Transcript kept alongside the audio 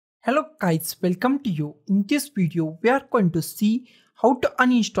Hello guys, welcome to you. In this video, we are going to see how to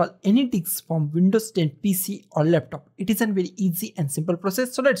uninstall any disks from Windows 10 PC or laptop. It is a very easy and simple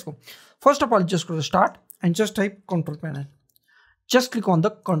process. So let's go. First of all, just go to start and just type control panel. Just click on the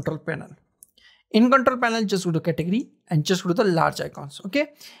control panel. In control panel, just go to category and just go to the large icons.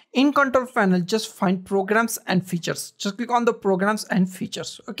 Okay. In control panel, just find programs and features. Just click on the programs and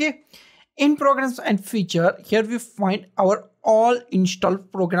features. Okay. In programs and feature, here we find our all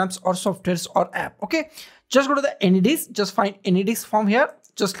installed programs or softwares or app. Okay, just go to the AnyDesk, just find AnyDesk from here.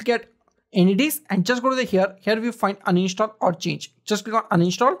 Just click at AnyDesk and just go to the here. Here we find uninstall or change. Just click on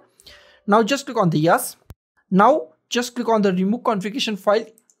uninstall. Now just click on the yes. Now just click on the remove configuration file.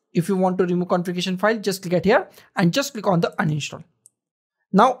 If you want to remove configuration file, just click at here and just click on the uninstall.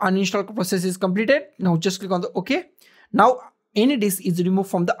 Now uninstall process is completed. Now just click on the OK. Now AnyDesk is removed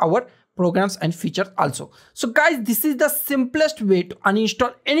from our programs and features also. So guys, this is the simplest way to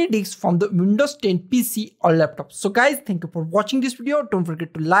uninstall any disks from the Windows 10 PC or laptop. So guys, thank you for watching this video. Don't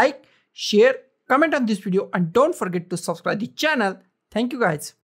forget to like, share, comment on this video, and don't forget to subscribe the channel. Thank you guys.